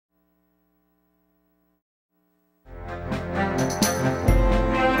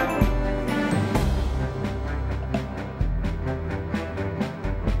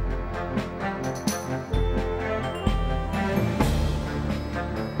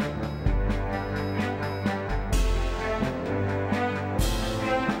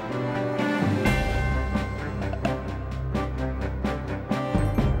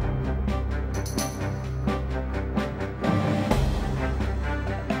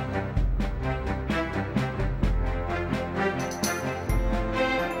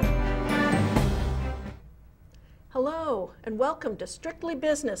and welcome to Strictly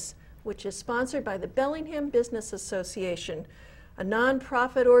Business, which is sponsored by the Bellingham Business Association, a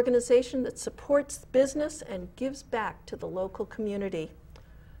nonprofit organization that supports business and gives back to the local community.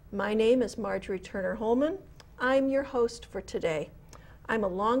 My name is Marjorie Turner-Hollman. I'm your host for today. I'm a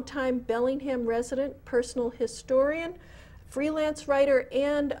longtime Bellingham resident, personal historian, freelance writer,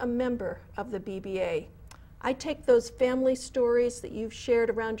 and a member of the BBA. I take those family stories that you've shared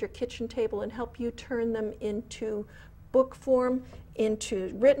around your kitchen table and help you turn them into book form,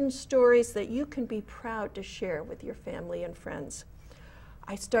 into written stories that you can be proud to share with your family and friends.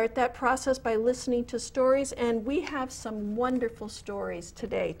 I start that process by listening to stories, and we have some wonderful stories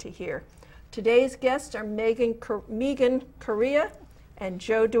today to hear. Today's guests are Meghan Correia and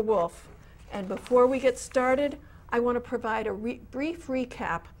Joe DeWolfe. And before we get started, I want to provide a brief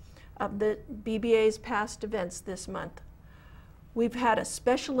recap of the BBA's past events this month. We've had a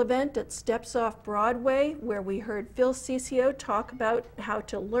special event at Steps Off Broadway where we heard Phil Ciccio talk about how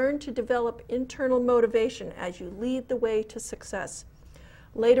to learn to develop internal motivation as you lead the way to success.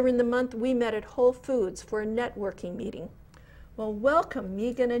 Later in the month, we met at Whole Foods for a networking meeting. Well, welcome,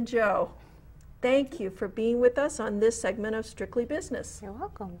 Meghan and Joe. Thank you for being with us on this segment of Strictly Business. You're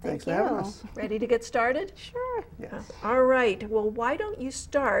welcome. Thanks for having us. Ready to get started? Sure. Yes. All right. Well, why don't you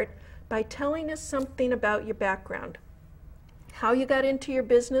start by telling us something about your background, how you got into your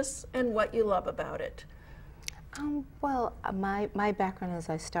business, and what you love about it. My background is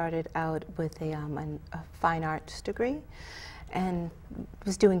I started out with a fine arts degree and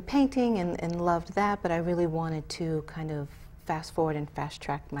was doing painting and loved that, but I really wanted to kind of fast forward and fast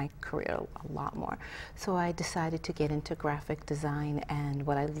track my career a lot more. So I decided to get into graphic design, and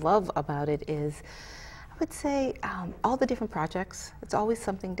what I love about it is, I would say, all the different projects. It's always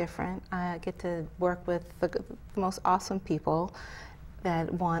something different. I get to work with the most awesome people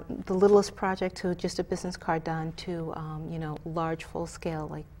that want the littlest project to just a business card done to, large, full scale,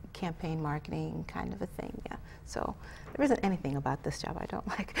 like campaign marketing kind of a thing. Yeah. So there isn't anything about this job I don't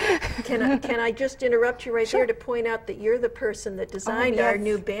like. Can I just interrupt you right Sure. there to point out that you're the person that designed our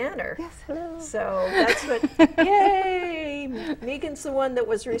new banner. Yes, hello. So that's what, yay! Megan's the one that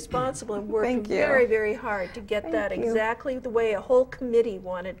was responsible and worked Thank you. very, very hard to get that Thank you. exactly the way a whole committee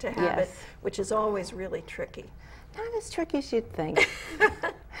wanted to have it, Yes. which is always really tricky. Not as tricky as you'd think.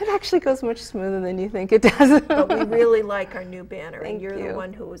 It actually goes much smoother than you think it does. But we really like our new banner, and Thank you're the you.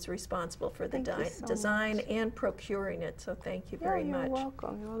 one who was responsible for the Thank you so design much. and procuring it, so thank you Yeah, very you're much.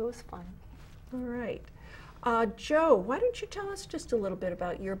 welcome. It was fun. All right. Joe, why don't you tell us just a little bit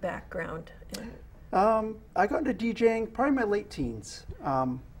about your background? I got into DJing probably in my late teens.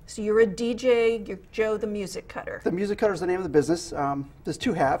 So you're a DJ, you're Joe the music cutter. The music cutter is the name of the business. There's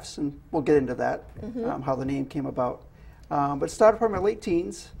two halves, and we'll get into that, how the name came about. But it started probably in my late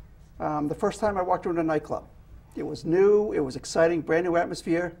teens. The first time I walked into a nightclub. It was new, it was exciting, brand new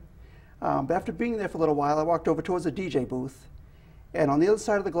atmosphere. But after being there for a little while, I walked over towards the DJ booth, and on the other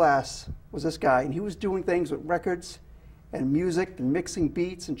side of the glass was this guy, and he was doing things with records and music and mixing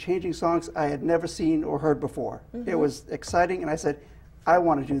beats and changing songs I had never seen or heard before. It was exciting, and I said, I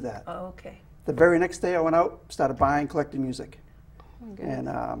want to do that. Oh, okay. The very next day I went out, started buying, collecting music. Oh my goodness.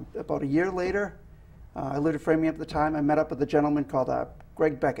 And about a year later, I lived in Framingham at the time, I met up with a gentleman called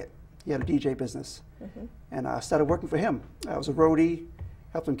Greg Beckett. He had a DJ business. And I started working for him. I was a roadie,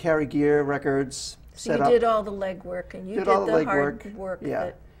 helped him carry gear, records, So set you up. did all the legwork, and you did all the the hard legwork. work.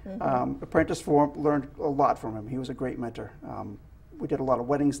 Yeah. That, Apprentice for him, learned a lot from him. He was a great mentor. We did a lot of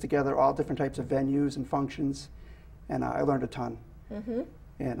weddings together, all different types of venues and functions, and I learned a ton.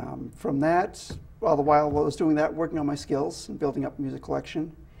 And from that, all the while I was doing that, working on my skills and building up a music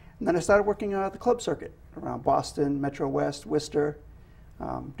collection. And then I started working at the club circuit around Boston, Metro West, Worcester.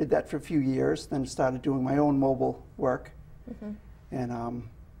 Did that for a few years, then started doing my own mobile work. And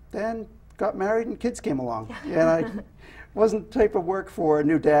then got married and kids came along. And I wasn't the type of work for a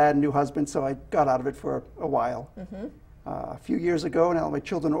new dad, new husband, so I got out of it for a while. A few years ago, now my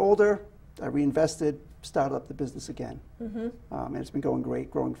children are older, I reinvested, started up the business again. And it's been going great,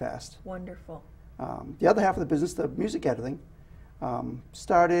 growing fast. wonderful. The other half of the business, the music editing,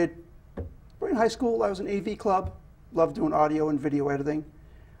 started right in high school. I was in AV club, loved doing audio and video editing.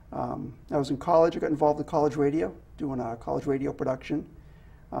 I was in college, I got involved in college radio, doing college radio production.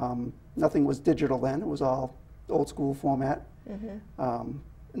 Nothing was digital then, it was all old school format. And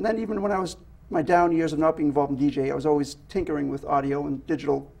then even when I was my down years of not being involved in DJ, I was always tinkering with audio, and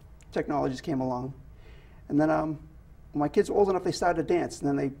digital technologies came along. And then when my kids were old enough, they started to dance, and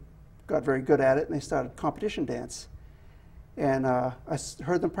then they got very good at it, and they started competition dance. And I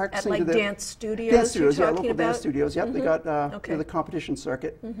heard them At practicing. like to dance studios, dance studios, you're yeah, talking local about? dance studios. Yep, they got Okay. to the competition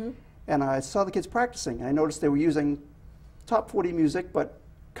circuit. And I saw the kids practicing, and I noticed they were using top 40 music, but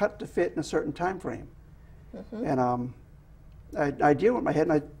cut to fit in a certain time frame. And I idea went in my head,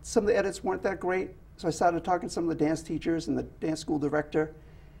 and some of the edits weren't that great, so I started talking to some of the dance teachers and the dance school director,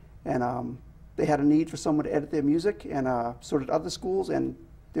 and they had a need for someone to edit their music, and so did other schools, and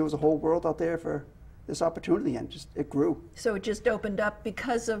there was a whole world out there for this opportunity, and it grew. So it just opened up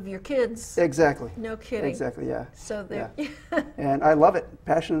because of your kids? Exactly. No kidding. Exactly, yeah. So there. Yeah. And I love it,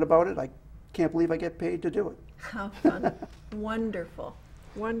 passionate about it. I can't believe I get paid to do it. How fun. Wonderful.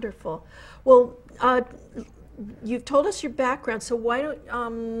 Wonderful. Well, you've told us your background, so why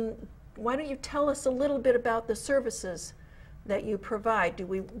don't you tell us a little bit about the services that you provide? Do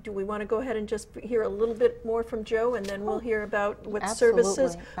we want to go ahead and just hear a little bit more from Joe, and then we'll hear about what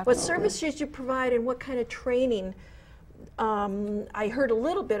services you provide and what kind of training? I heard a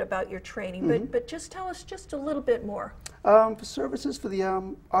little bit about your training, but just tell us just a little bit more. For services for the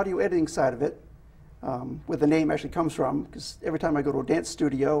audio editing side of it, where the name actually comes from, because every time I go to a dance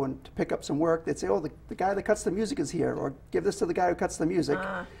studio and to pick up some work, they'd say, oh, the guy that cuts the music is here, or give this to the guy who cuts the music.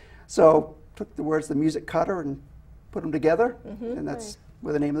 So took the words, the music cutter, and put them together, and that's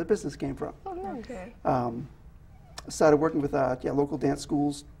where the name of the business came from. Okay. Started working with local dance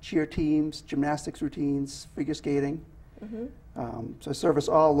schools, cheer teams, gymnastics routines, figure skating. So I service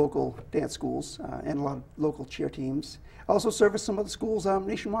all local dance schools and a lot of local cheer teams. I also service some other schools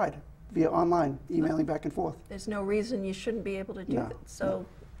nationwide via online, emailing back and forth. There's no reason you shouldn't be able to do that. So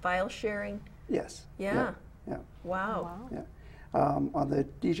file sharing? Yes. Yeah. Yeah. Wow. Yeah. On the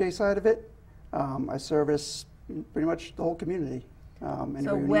DJ side of it, I service pretty much the whole community.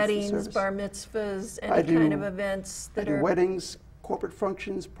 So weddings, bar mitzvahs, any kind of events that are... weddings, corporate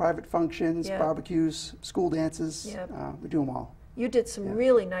functions, private functions, barbecues, school dances. We do them all. You did some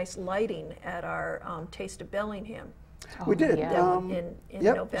really nice lighting at our Taste of Bellingham. We did. In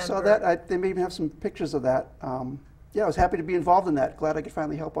November. Saw that. They may even have some pictures of that. Yeah, I was happy to be involved in that. Glad I could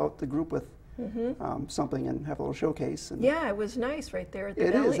finally help out the group with something and have a little showcase. And yeah, it was nice right there at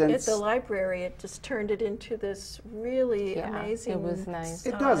the library. It just turned it into this really amazing. It was nice.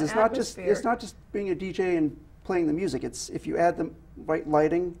 It does. It's not just being a DJ and playing the music. It's if you add the right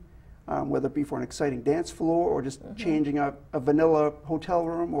lighting, whether it be for an exciting dance floor or just changing a vanilla hotel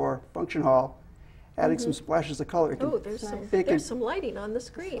room or function hall, adding some splashes of color. There's some lighting on the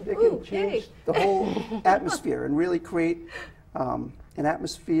screen. It can change the whole atmosphere and really create an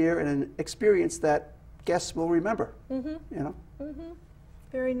atmosphere and an experience that guests will remember. You know.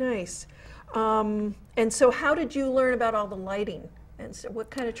 Very nice. And so, how did you learn about all the lighting? And so what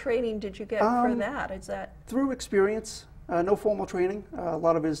kind of training did you get for that? Is that through experience? No formal training. A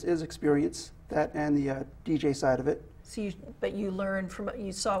lot of it is experience. That and the DJ side of it. So but you learned from,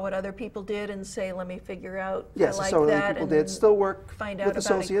 you saw what other people did and say, let me figure out. Yes, I saw what other people did. Still work with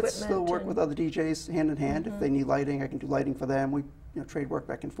associates. Still Still work with other DJs hand in hand. If they need lighting, I can do lighting for them. We trade work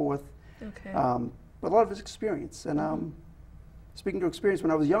back and forth. Okay. But a lot of it's experience. And speaking to experience,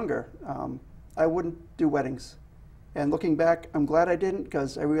 when I was younger, I wouldn't do weddings. And looking back, I'm glad I didn't,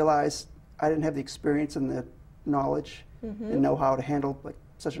 because I realized I didn't have the experience and the knowledge and know-how to handle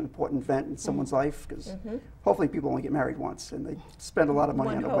such an important event in someone's life, because hopefully people only get married once and they spend a lot of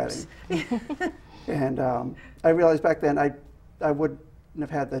money on a wedding. And I realized back then I wouldn't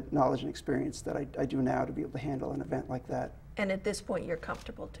have had the knowledge and experience that I do now to be able to handle an event like that. And at this point, you're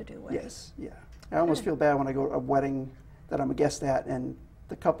comfortable to do weddings? Yes, yeah. I almost feel bad when I go to a wedding that I'm a guest at and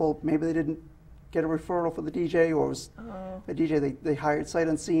the couple, maybe they didn't get a referral for the DJ, or it was a DJ they hired sight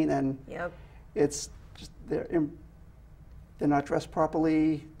unseen, and it's just they're not dressed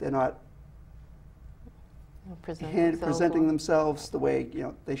properly, they're not presenting themselves the way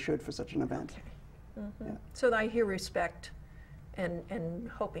they should for such an event. Okay. So I hear respect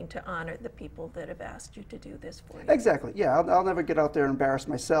and hoping to honor the people that have asked you to do this for you. Exactly. Yeah, I'll never get out there and embarrass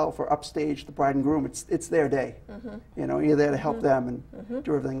myself or upstage the bride and groom. It's their day. You're there to help them and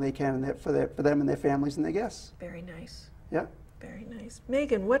do everything they can for them and their families and their guests. Very nice. Yeah. Very nice.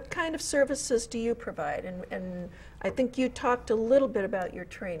 Meghan, what kind of services do you provide? And I think you talked a little bit about your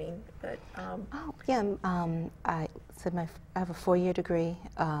training, but I have a 4-year degree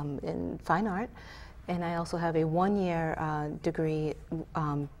in fine art. And I also have a 1-year degree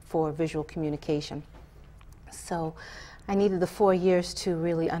for visual communication. So I needed the 4 years to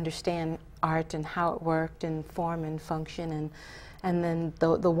really understand art and how it worked and form and function. And then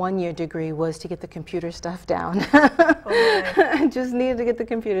the 1-year degree was to get the computer stuff down. I just needed to get the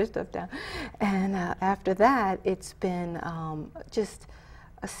computer stuff down. And after that, it's been just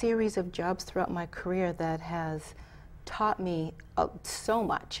a series of jobs throughout my career that has taught me so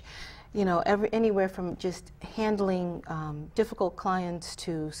much. you know, anywhere from just handling difficult clients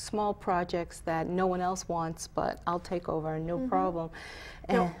to small projects that no one else wants, but I'll take over, no problem.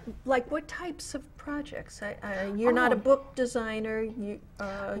 Now, like what types of projects? You're not a book designer.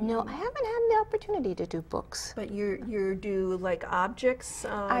 No, I haven't had the opportunity to do books. But you do like objects,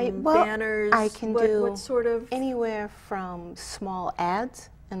 Well, banners. I can do what sort of anywhere from small ads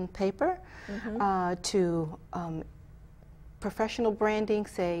in paper to professional branding,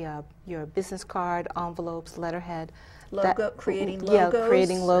 say your business card, envelopes, letterhead. creating logos. Yeah,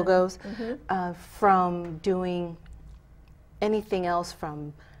 creating logos. From doing anything else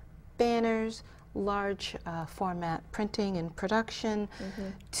from banners, large format printing and production,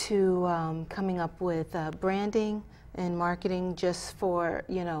 to coming up with branding and marketing just for,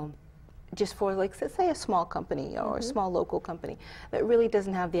 you know, just for, like, say a small company or a small local company that really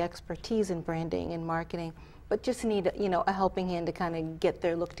doesn't have the expertise in branding and marketing, but just need, you know, a helping hand to kind of get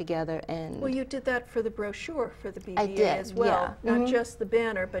their look together. And well, you did that for the brochure for the BBA I did, as well. yeah. Not just the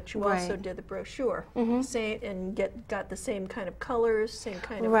banner, but you also Right. did the brochure. Same, and got the same kind of colors, same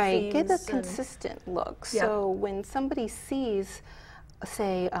kind of right, themes. get a and- consistent look. Yeah. So when somebody sees,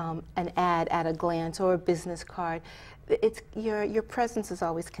 say, an ad at a glance or a business card, it's your presence is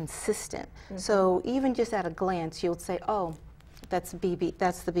always consistent. So even just at a glance, you'll say, "Oh, that's the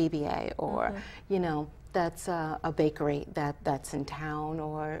BBA," or you know, that's a bakery that's in town,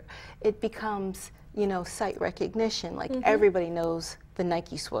 or it becomes, you know, site recognition. Like everybody knows the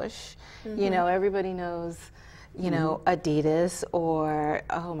Nike swoosh, you know, everybody knows, you know, Adidas, or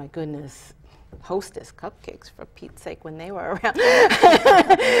oh my goodness, Hostess cupcakes, for Pete's sake, when they were around.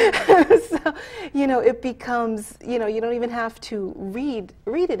 So, you know, it becomes, you know, you don't even have to read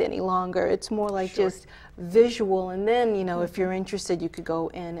it any longer. It's more like just visual, and then, you know, if you're interested, you could go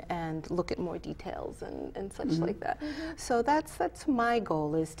in and look at more details and such like that. So that's my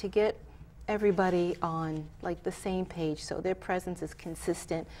goal, is to get everybody on like the same page, so their presence is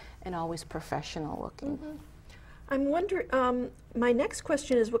consistent and always professional looking. I'm wondering, my next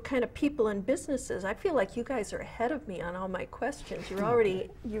question is what kind of people and businesses? I feel like you guys are ahead of me on all my questions. You're already,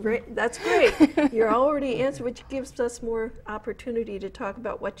 that's great. You're already answered, which gives us more opportunity to talk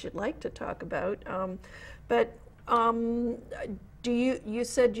about what you'd like to talk about. You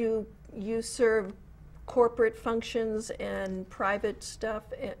said you serve corporate functions and private stuff,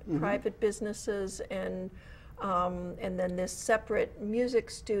 private businesses, and then this separate music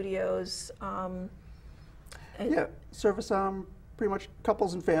studios. Yeah, service pretty much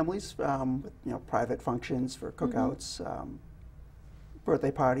couples and families with, you know, private functions for cookouts, birthday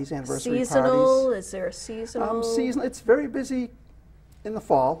parties, anniversary seasonal? parties. Is there a seasonal? Seasonal. It's very busy in the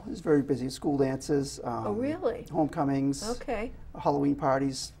fall. It's very busy. School dances. Oh, really? Homecomings. Okay. Halloween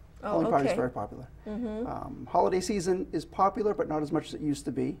parties. Halloween parties okay. very popular. Holiday season is popular, but not as much as it used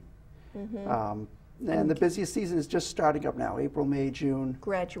to be. And the busiest season is just starting up now, April, May, June.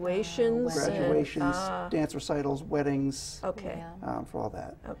 Graduations. Graduations, dance recitals, weddings, Okay. for all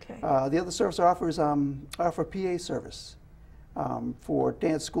that. Okay. The other service I offer is offer PA service for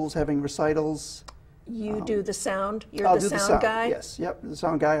dance schools having recitals. You do the sound? You're I'll the do sound the sound guy? Yes, yep, the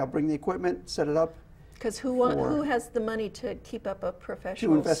sound guy. I'll bring the equipment, set it up. Because who has the money to keep up a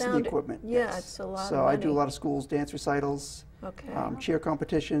professional To invest sound? in the equipment. Yeah, yes. it's a lot so of money. I do a lot of schools, dance recitals, Okay. cheer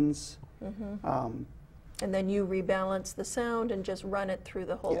competitions. And then you rebalance the sound and just run it through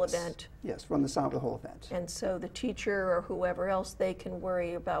the whole Yes. event. Yes, run the sound of the whole event. And so the teacher or whoever else, they can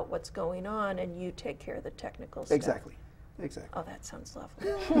worry about what's going on, and you take care of the technical stuff. Exactly. Exactly. Oh, that sounds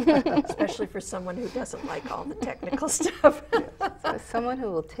lovely. Especially for someone who doesn't like all the technical stuff. So someone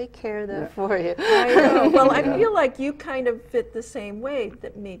who will take care of that for you. I know. Well, I feel like you kind of fit the same way,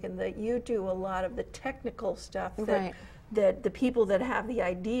 that Meghan, that you do a lot of the technical stuff Right. that the people that have the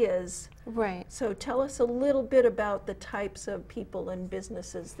ideas. Right. So tell us a little bit about the types of people and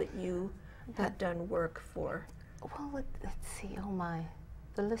businesses that you have done work for. Well, let's see. Oh my,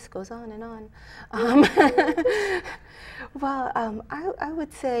 the list goes on and on. Well, I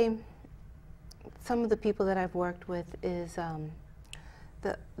would say some of the people that I've worked with is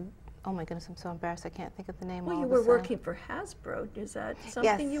oh my goodness, I'm so embarrassed. I can't think of the name. Well, all you of a were sudden. working for Hasbro. Is that something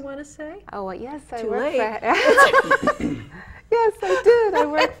Yes. you want to say? Oh, well, yes, I Too worked late. for Yes, I did. I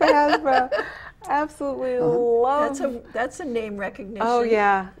worked for Hasbro. Absolutely love. That's a name recognition. Oh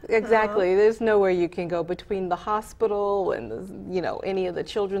yeah, exactly. There's nowhere you can go between the hospital and any of the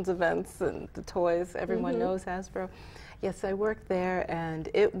children's events and the toys. Everyone knows Hasbro. Yes, I worked there, and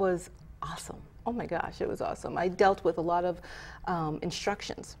it was awesome. Oh my gosh, it was awesome. I dealt with a lot of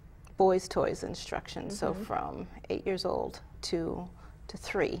instructions, boys' toys instructions. So from 8 years old to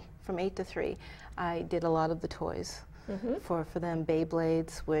 3, from 8 to 3, I did a lot of the toys. for them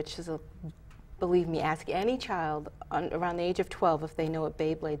Beyblades, which is believe me, ask any child around the age of 12 if they know what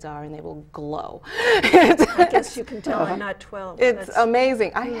Beyblades are, and they will glow. I guess you can tell I'm not 12. It's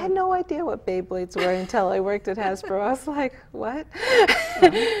amazing. I had no idea what Beyblades were until I worked at Hasbro. I was like, what?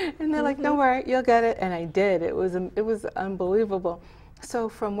 And they're like, don't worry, you'll get it. And I did. It was unbelievable. So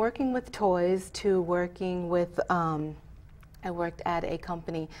from working with toys to working with, I worked at a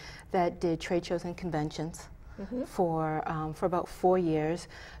company that did trade shows and conventions. For about 4 years.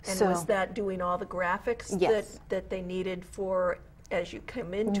 And was that doing all the graphics that they needed for as you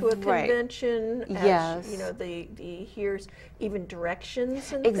come into a convention? As, you know, here's even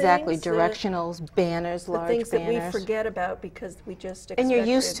directions and exactly, things? Directionals, banners, large banners. The things that we forget about because we just expect and you're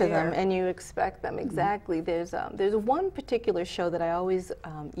used to there. them, and you expect them, exactly. There's one particular show that I always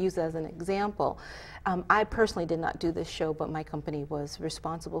use as an example. I personally did not do this show, but my company was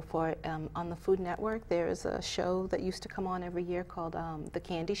responsible for it. On the Food Network, there is a show that used to come on every year called The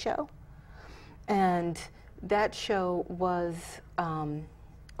Candy Show. And that show was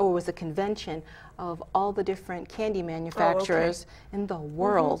a convention of all the different candy manufacturers in the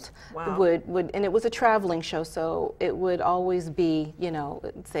world. Wow. And it was a traveling show, so it would always be, you know,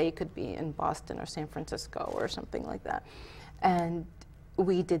 say it could be in Boston or San Francisco or something like that. And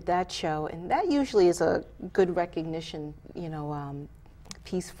we did that show, and that usually is a good recognition, you know,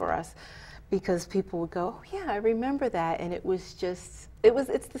 piece for us, because people would go, oh yeah, I remember that, and it was just,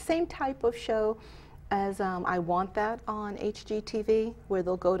 it's the same type of show as I Want That on HGTV, where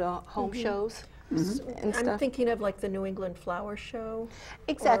they'll go to home shows and stuff. I'm thinking of like the New England Flower Show.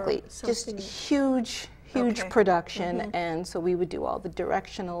 Exactly, just huge production, and so we would do all the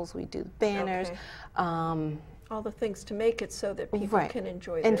directionals, we do banners. All the things to make it so that people can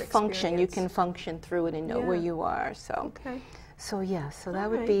enjoy their and function. You experience. can function through it and know where you are. So, so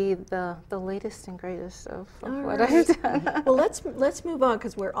that would be the latest and greatest of what I've done. Well, let's move on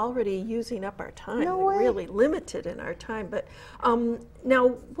because we're already using up our time. We're really limited in our time. But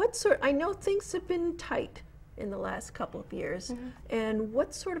now, I know things have been tight in the last couple of years, and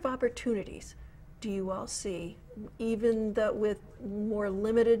what sort of opportunities do you all see, even with more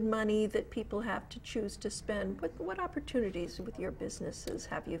limited money that people have to choose to spend? What opportunities with your businesses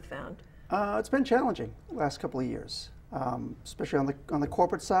have you found? It's been challenging the last couple of years, especially on the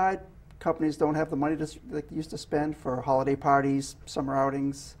corporate side. Companies don't have the money that they used to spend for holiday parties, summer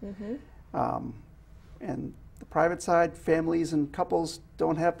outings. And the private side, families and couples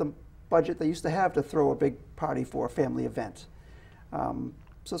don't have the budget they used to have to throw a big party for a family event.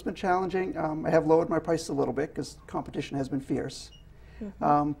 So it's been challenging. I have lowered my prices a little bit because competition has been fierce.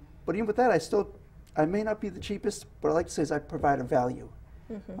 But even with that, I may not be the cheapest, but what I like to say is I provide a value.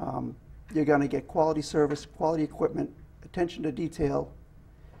 You're going to get quality service, quality equipment, attention to detail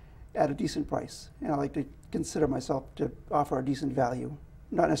at a decent price. And I like to consider myself to offer a decent value.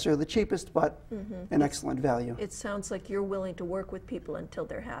 Not necessarily the cheapest, but an excellent value. It sounds like you're willing to work with people until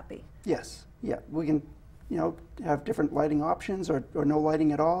they're happy. Yes. Yeah. We can, you know, have different lighting options or no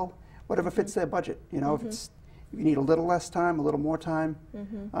lighting at all, whatever fits their budget. You know, if you need a little less time, a little more time,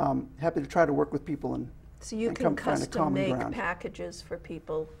 happy to try to work with people and so you can custom make packages for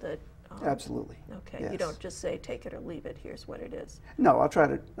people that. Absolutely. Okay. Yes. You don't just say take it or leave it. Here's what it is. No,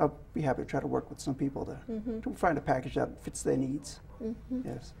 I'll be happy to try to work with some people to find a package that fits their needs.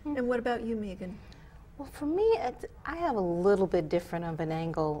 Yes. And what about you, Meghan? Well, for me, I have a little bit different of an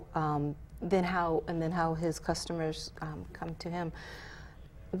angle than how his customers come to him.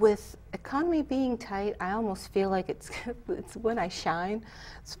 With economy being tight, I almost feel like it's when I shine.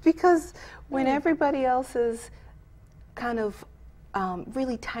 It's because when everybody else is kind of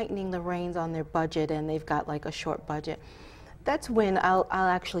really tightening the reins on their budget and they've got like a short budget, that's when I'll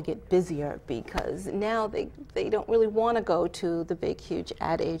actually get busier, because now they don't really want to go to the big huge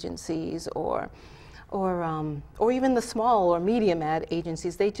ad agencies or even the small or medium ad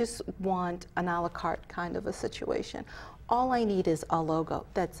agencies. They just want an a la carte kind of a situation. All I need is a logo,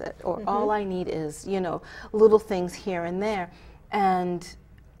 that's it. Or all I need is, you know, little things here and there. And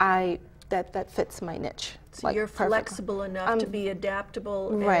that fits my niche. So like you're flexible enough to be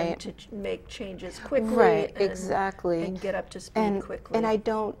adaptable and to make changes quickly. Right, exactly. And get up to speed quickly. And I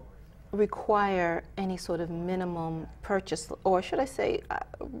don't require any sort of minimum purchase, or should I say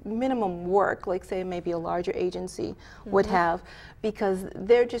minimum work, like say maybe a larger agency would have, because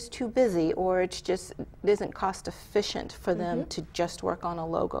they're just too busy, or it isn't cost efficient for them to just work on a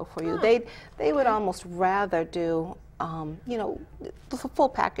logo for you. They would almost rather do you know, the full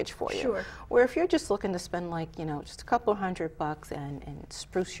package for you. Sure. Where if you're just looking to spend like, you know, just a couple $100 and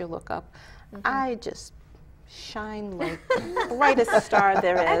spruce your look up, I just shine like the brightest star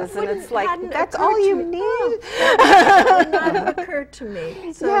there is, and it's like, that's occurred all to you me. need? Oh, that would not have occurred to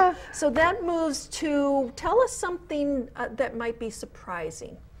me. So, Yeah. so that moves to, tell us something that might be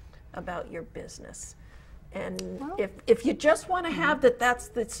surprising about your business. And Well, if you just want to have that, that's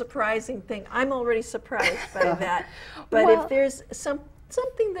the surprising thing. I'm already surprised by that. But Well, if there's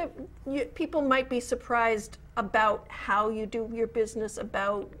something that people might be surprised about how you do your business,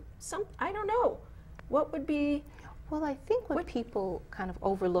 about I don't know, what would be? well, I think what people kind of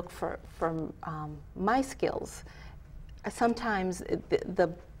overlook from my skills, sometimes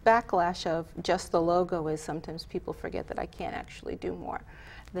the backlash of just the logo is sometimes people forget that I can't actually do more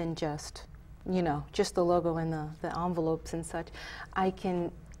than just, you know, just the logo and the envelopes and such. I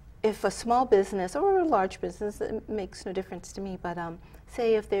can, if a small business or a large business, it makes no difference to me, but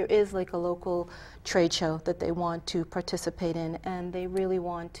say if there is like a local trade show that they want to participate in and they really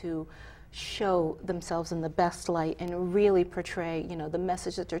want to show themselves in the best light and really portray, you know, the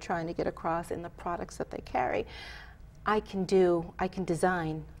message that they're trying to get across in the products that they carry, I can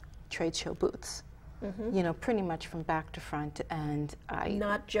design trade show booths. Mm-hmm. You know, pretty much from back to front, and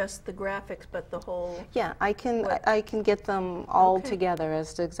Not just the graphics, but the whole. yeah, I can get them all together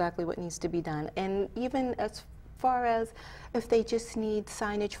as to exactly what needs to be done, and even as far as if they just need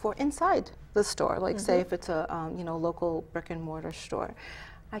signage for inside the store, like say if it's a you know, local brick and mortar store,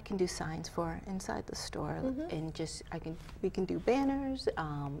 I can do signs for inside the store, and just we can do banners.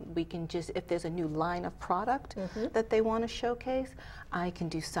 We can just, if there's a new line of product that they want to showcase, I can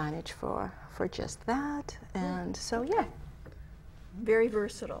do signage for just that. And so yeah, Very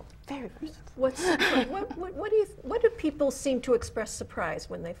versatile. very versatile. What do people seem to express surprise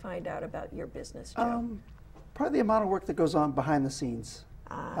when they find out about your business, Joe? Probably the amount of work that goes on behind the scenes.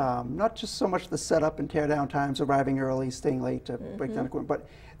 Not just so much the setup and tear down times, arriving early, staying late to break down equipment, but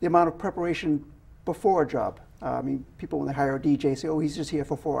the amount of preparation before a job. I mean, people when they hire a DJ say, oh, he's just here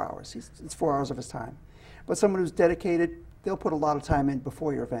for 4 hours. It's 4 hours of his time. But someone who's dedicated, they'll put a lot of time in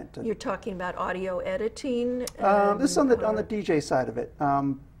before your event. You're talking about audio editing? This is on the DJ side of it.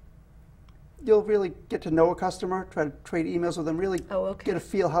 You'll really get to know a customer, try to trade emails with them, really get a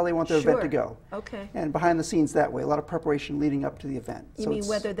feel how they want their event to go. Okay. And behind the scenes that way, a lot of preparation leading up to the event. You mean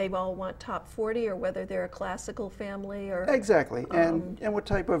whether they all want top 40 or whether they're a classical family or? Exactly, and what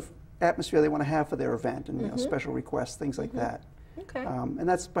type of atmosphere they want to have for their event, and you know, special requests, things like that. Okay. And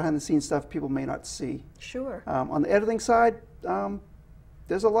that's behind the scenes stuff people may not see. Sure. On the editing side,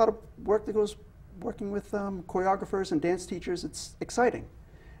 there's a lot of work that goes working with choreographers and dance teachers. It's exciting.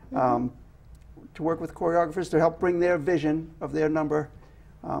 To work with choreographers to help bring their vision of their number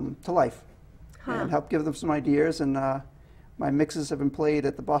to life and help give them some ideas. And my mixes have been played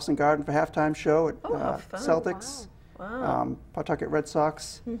at the Boston Garden for halftime show at Celtics, Pawtucket Red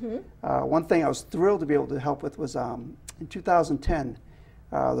Sox. One thing I was thrilled to be able to help with was in 2010,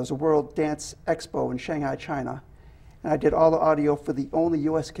 there's a World Dance Expo in Shanghai, China. And I did all the audio for the only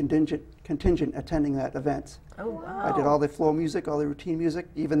U.S. contingent attending that event. Oh, wow. I did all their floor music, all their routine music,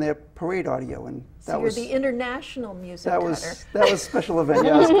 even their parade audio, and that so was you're the international music cutter. That was a special event.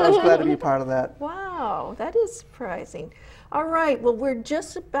 Yeah, I was glad to be a part of that. Wow, that is surprising. All right, well, we're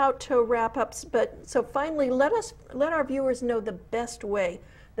just about to wrap up, but so finally, let our viewers know the best way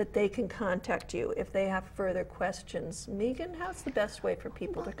that they can contact you if they have further questions. Meghan, how's the best way for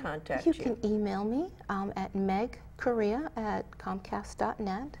people to contact you? You can email me at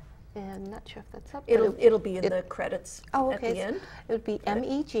megcorreia@comcast.net. And I'm not sure if that's up. It'll be in the credits at the end. It would be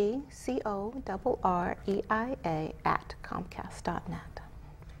megcorreia@comcast.net.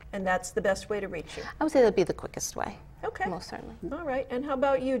 And that's the best way to reach you? I would say that'd be the quickest way. Okay. Most certainly. All right, and how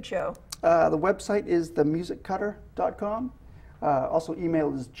about you, Joe? The website is themusiccutter.com. Also,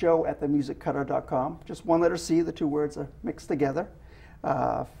 email is joe@themusiccutter.com. Just one letter C, the two words are mixed together.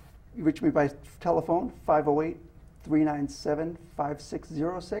 You reach me by telephone,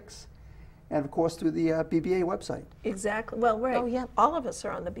 508-397-5606. And of course, through the BBA website. Exactly. Well, right. Oh, yeah. All of us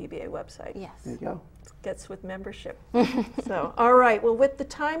are on the BBA website. Yes. There you go. Gets with membership. So, all right. Well, with the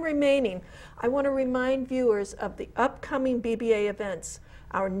time remaining, I want to remind viewers of the upcoming BBA events.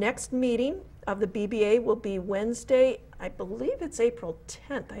 Our next meeting of the BBA will be Wednesday. I believe it's April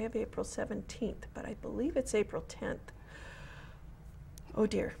 10th. I have April 17th, but I believe it's April 10th. Oh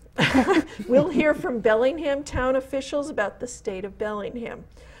dear. We'll hear from Bellingham town officials about the state of Bellingham.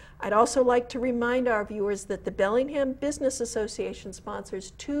 I'd also like to remind our viewers that the Bellingham Business Association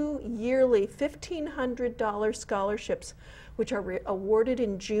sponsors 2 yearly $1,500 scholarships, which are awarded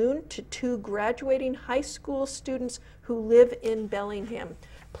in June to 2 graduating high school students who live in Bellingham.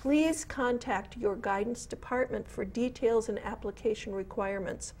 Please contact your guidance department for details and application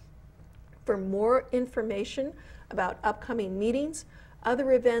requirements. For more information about upcoming meetings,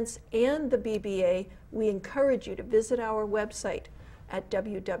 other events, and the BBA, we encourage you to visit our website at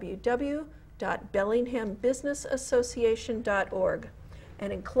www.bellinghambusinessassociation.org.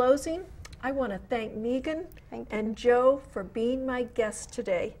 And in closing, I want to thank Meghan and Joe for being my guests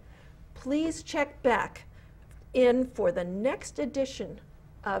today. Please check back in for the next edition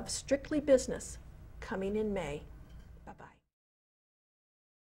of Strictly Business, coming in May.